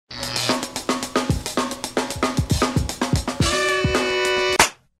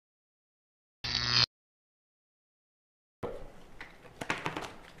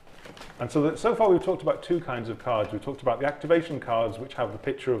And so, so far we've talked about two kinds of cards. We've talked about the activation cards, which have the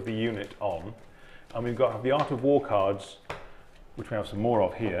picture of the unit on, and we've got the Art of War cards, which we have some more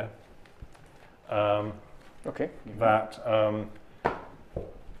of here. That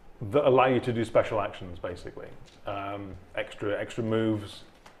allow you to do special actions, basically. Extra moves,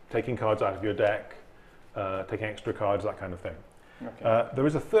 taking cards out of your deck, taking extra cards, that kind of thing. Okay. There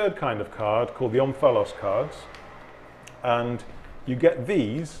is a third kind of card called the Omphalos cards, and you get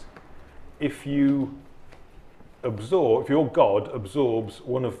these if you absorb, if your god absorbs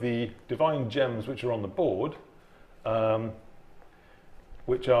one of the divine gems which are on the board,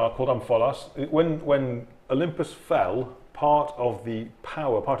 which are called Omphalos. When Olympus fell, part of the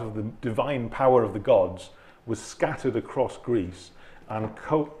power, part of the divine power of the gods was scattered across Greece and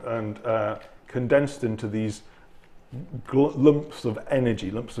condensed into these lumps of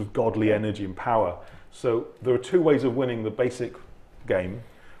energy, lumps of godly energy and power. So there are two ways of winning the basic game.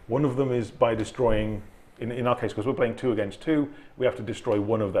 One of them is by destroying, in our case, because we're playing 2 against 2, we have to destroy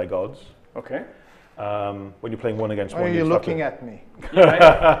one of their gods. Okay. When you're playing 1 against 1, are you looking at me?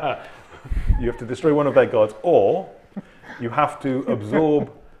 You have to destroy one of their gods, or you have to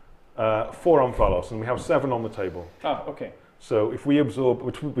absorb 4 Omphalos, and we have 7 on the table. Ah, okay. So if we absorb,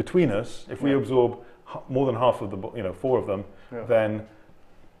 between us, if we absorb more than half of the, 4 of them, then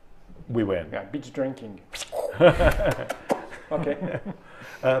we win. Yeah, beach drinking. Okay.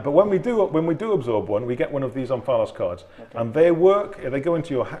 But when we do absorb one, we get one of these Omphalos cards, and they go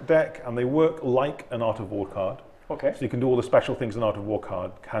into your deck, and they work like an Art of War card. Okay. So you can do all the special things an Art of War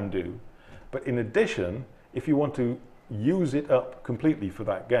card can do. But in addition, if you want to use it up completely for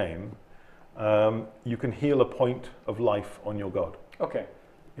that game, you can heal a point of life on your god. Okay.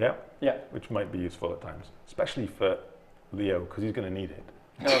 Yeah? Yeah. Which might be useful at times, especially for Leo, because he's going to need it.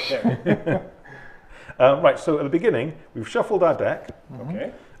 Okay. Right, so at the beginning, we've shuffled our deck.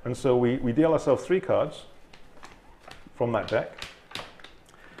 Okay. And so we deal ourselves 3 cards from that deck.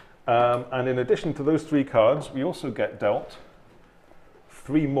 And in addition to those 3 cards, we also get dealt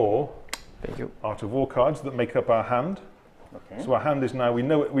 3 more Art of War cards that make up our hand. Okay. So our hand is now, we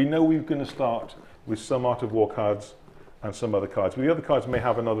know we're going to start with some Art of War cards and some other cards. But the other cards may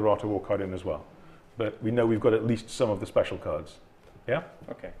have another Art of War card in as well. But we know we've got at least some of the special cards. Yeah?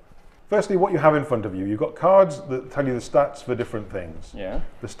 Okay. Firstly, what you have in front of you, you've got cards that tell you the stats for different things. Yeah.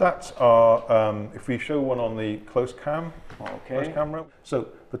 The stats are, if we show one on the close camera. So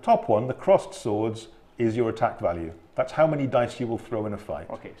the top one, the crossed swords, is your attack value. That's how many dice you will throw in a fight.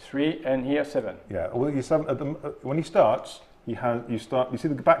 Okay, 3 and here 7. Yeah. Well, when he starts, you see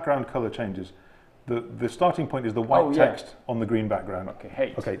the background color changes. The starting point is the white text on the green background. Okay,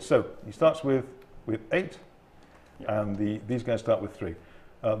 8. Okay, so he starts with 8, and these guys start with 3.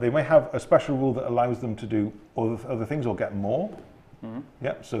 They may have a special rule that allows them to do other things or get more. Mm-hmm.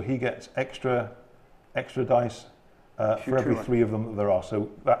 Yeah, so he gets extra dice for every 3 of them that there are.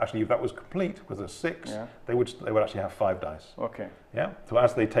 So that actually, if that was complete with a 6, they would actually have 5 dice. Okay. Yeah. So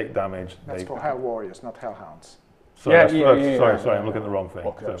as they take damage, that's for Hell Warriors, not Hellhounds. Sorry, I'm looking at the wrong thing.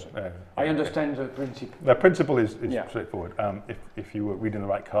 Okay. So, I understand the principle. The principle is straightforward. If you were reading the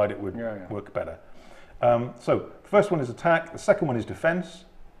right card, it would work better. So the first one is attack. The second one is defense.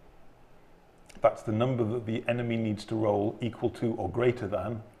 That's the number that the enemy needs to roll equal to or greater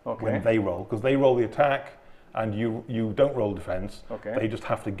than when they roll. Because they roll the attack and you don't roll defense. Okay. They just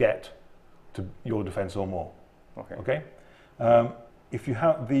have to get to your defense or more. Okay? If you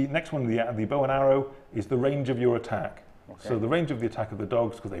have the next one, the bow and arrow, is the range of your attack. Okay. So the range of the attack of the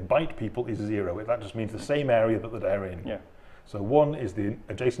dogs, because they bite people, is 0. That just means the same area that they're in. Yeah. So 1 is the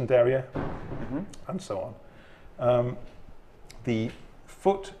adjacent area, and so on. The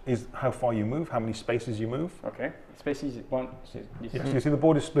foot is how far you move, how many spaces you move. Okay. Spaces 1. Yes, you see the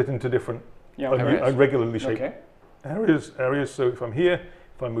board is split into different regularly shaped areas. So if I'm here,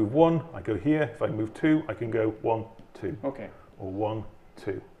 if I move 1, I go here. If I move 2, I can go 1, 2. Okay. Or 1,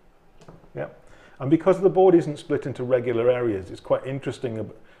 2. Yeah. And because the board isn't split into regular areas, it's quite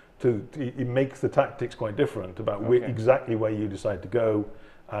interesting. It makes the tactics quite different about exactly where you decide to go.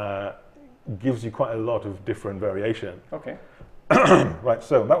 Gives you quite a lot of different variation. Okay. Right,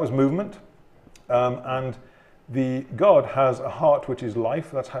 so that was movement. And the god has a heart, which is life.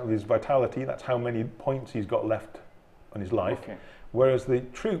 That's how his vitality. That's how many points he's got left on his life. Okay. Whereas the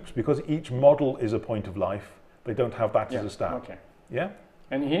troops, because each model is a point of life, they don't have that as a stat. Okay. Yeah?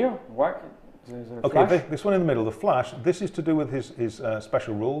 And here, what? This one in the middle, the flash, this is to do with his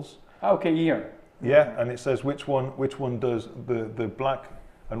special rules. Okay, here. Yeah, and it says which one does the black,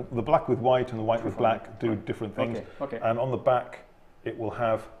 and the black with white and the white with black do different things. Okay. And on the back, it will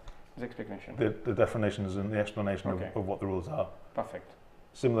have the definitions and the explanation of what the rules are. Perfect.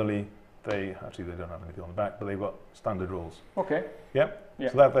 Similarly, they don't have anything on the back, but they've got standard rules. Okay. Yep. Yeah.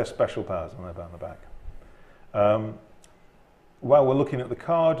 So they have their special powers on the back. While we're looking at the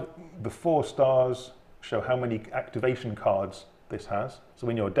card, the 4 stars show how many activation cards this has. So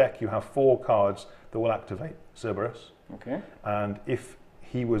in your deck, you have 4 cards that will activate Cerberus. Okay. And if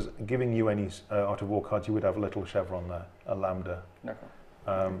he was giving you any Art of War cards, you would have a little chevron there, a lambda.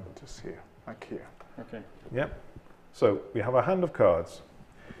 Okay. Just here, like here. Okay. Yep. So we have our hand of cards.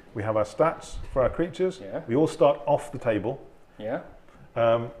 We have our stats for our creatures. Yeah. We all start off the table. Yeah.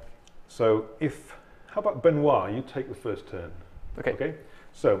 So how about Benoit, you take the first turn. Okay. Okay.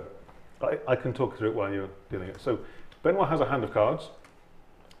 So I can talk through it while you're doing it. So Benoit has a hand of cards,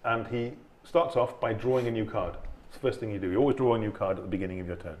 and he starts off by drawing a new card. It's the first thing you do. You always draw a new card at the beginning of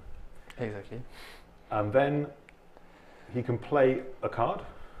your turn. Exactly. And then he can play a card.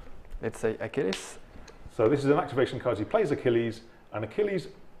 Let's say Achilles. So this is an activation card. He plays Achilles, and Achilles,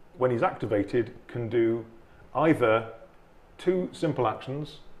 when he's activated, can do either 2 simple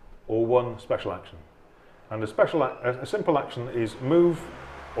actions or 1 special action. And a simple action is move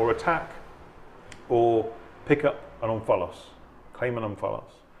or attack or pick up an Omphalos, claim an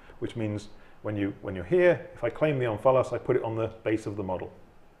Omphalos, which means when you're here, if I claim the Omphalos, I put it on the base of the model.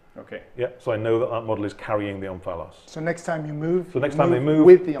 Okay. Yeah, so I know that that model is carrying the Omphalos. So next time you move, So next time they move,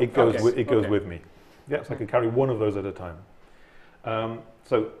 with the it goes, Omphalos. it goes with me. Yeah, so I can carry 1 of those at a time.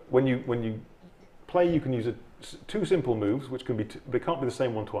 So when you play, you can use 2 simple moves, which can be they can't be the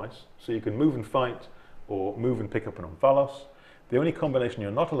same one twice. So you can move and fight, or move and pick up an Omphalos. The only combination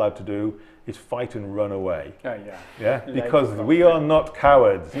you're not allowed to do is fight and run away. Yeah. Yeah, Like because we are not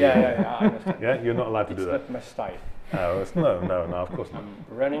cowards. Yeah. I understand. Yeah, you're not allowed to do that. It's not my style. No, of course not.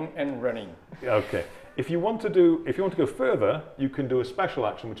 Running and running. Okay. If you want to go further, you can do a special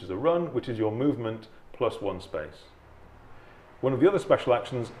action, which is a run, which is your movement plus 1 space. One of the other special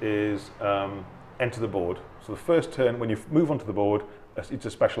actions is enter the board. So the first turn, when you move onto the board, it's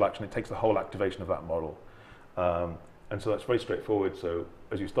a special action. It takes the whole activation of that model. And so that's very straightforward. So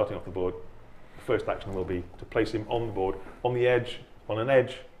as you're starting off the board, the first action will be to place him on the board, on an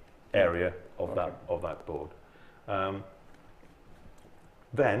edge area of that board.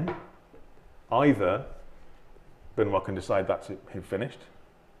 Then either Benoit can decide that's him finished,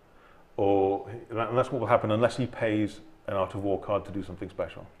 and that's what will happen unless he pays an Art of War card to do something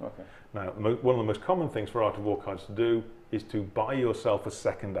special. Okay. Now, one of the most common things for Art of War cards to do is to buy yourself a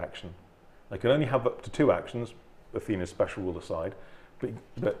second action. They can only have up to 2 actions, Athena's special rule aside,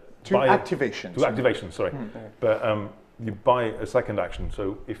 but 2 activations. 2 activations, sorry. But you buy a second action.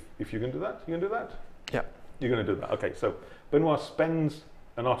 So if you can do that, you can do that? Yeah. You're going to do that. Okay, so Benoit spends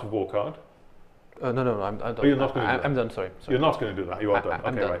an Art of War card. No, I'm done. Oh, you're not going to do that? I'm done, sorry. You're not going to do that, you are done.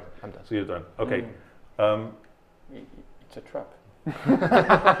 I'm Okay, done. right. I'm done. So you're done. Okay. It's a trap.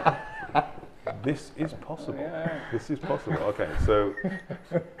 This is possible. Yeah. This is possible. Okay, so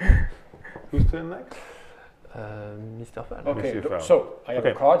whose turn next? Mr. Fall. Okay, Mr. Fall. so I have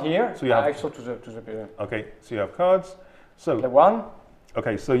a card here. So you have, I saw to the okay, so you have cards. So the 1.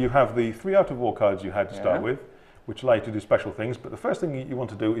 okay, so you have the 3 Art of War cards you had to start with, which allow you to do special things. But the first thing you want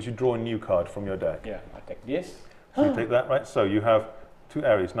to do is you draw a new card from your deck. Yeah, I take this. So you take that, right? So you have 2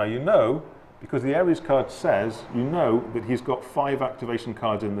 Ares. Now you know, because the Ares card says, you know that he's got 5 activation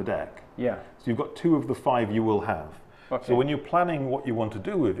cards in the deck. Yeah. So you've got 2 of the 5 you will have. Okay. So when you're planning what you want to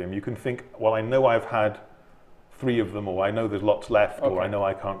do with him, you can think, well, I know I've had 3 of them, or I know there's lots left, or I know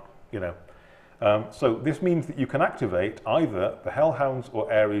I can't, you know. So this means that you can activate either the Hellhounds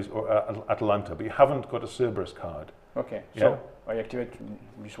or Ares or Atalanta, but you haven't got a Cerberus card. Okay, Yeah. so I activate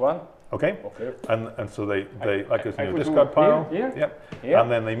this one. Okay. Okay. And so they like it's in your put discard pile. Here. Yep. Here.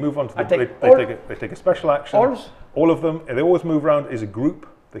 And then they move on to the, they take a special action. All of them, they always move around as a group.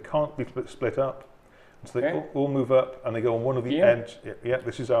 They can't be split up. So they all move up and they go on one of the edge. Yeah,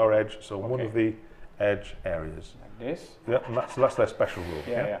 this is our edge. So one of the edge areas. Like this. Yeah, and that's their special rule.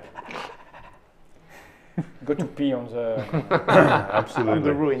 Yeah. Go to pee on the absolutely on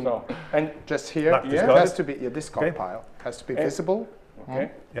the ruin. So, and just here, it has to be your discard pile. Has to be visible.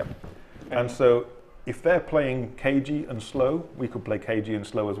 Okay. Yep. And so if they're playing cagey and slow, we could play cagey and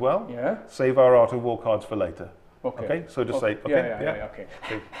slow as well. Yeah. Save our Art of War cards for later. Okay. Okay. So just say okay.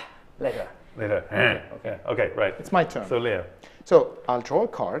 Later. Okay. Right. It's my turn. So Leo. So I'll draw a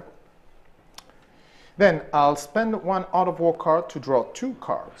card. Then I'll spend 1 Art of War card to draw 2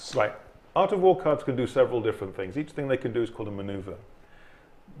 cards. Right. Art of War cards can do several different things. Each thing they can do is called a maneuver.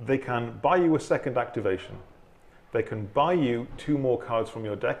 They can buy you a second activation. They can buy you 2 more cards from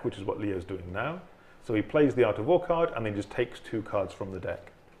your deck, which is what Leo's doing now. So he plays the Art of War card and then just takes 2 cards from the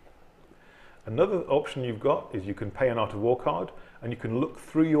deck. Another option you've got is you can pay an Art of War card, and you can look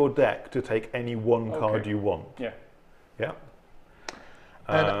through your deck to take any one card you want. Yeah. Yeah.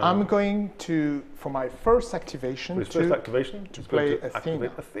 And I'm going to, for my first activation, to play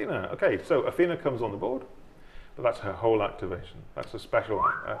Athena. Athena. Okay, so Athena comes on the board, but that's her whole activation. That's a special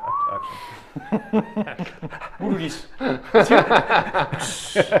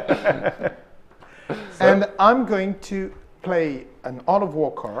action. And I'm going to play an Art of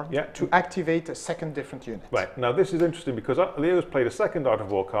War card to activate a second different unit. Right, now this is interesting because Leo's played a second Art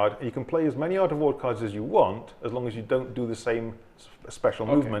of War card. You can play as many Art of War cards as you want, as long as you don't do the same special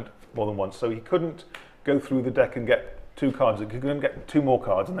movement more than once. So he couldn't go through the deck and get 2 cards. He couldn't get 2 more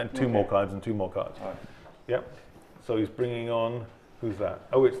cards and then 2 more cards and 2 more cards. Yep. So he's bringing on, who's that?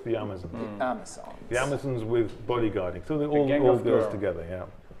 Oh, it's the Amazons. The Amazons. The Amazons with bodyguarding. So they're all girls together, yeah.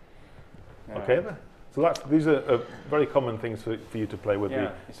 Okay then. So these are very common things for you to play with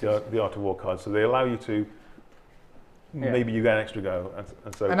the Art of War cards. So they allow you to, maybe you get an extra go.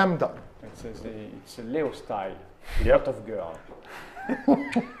 And I'm done. It's a Leo style. Yep. Lot of girl.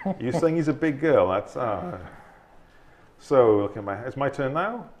 You're saying he's a big girl. That's So look at it's my turn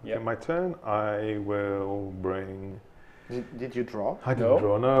now. Yep. Okay, my turn. I will bring. Did you draw? I didn't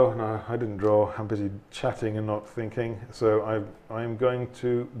draw. No, I didn't draw. I'm busy chatting and not thinking. So I'm going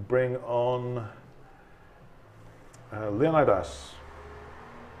to bring on Leonidas,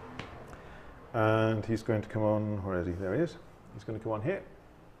 and he's going to come on. Where is he? There he is. He's going to come on here,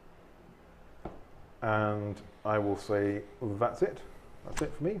 and I will say, well, that's it. That's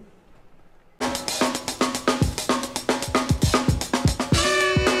it for me.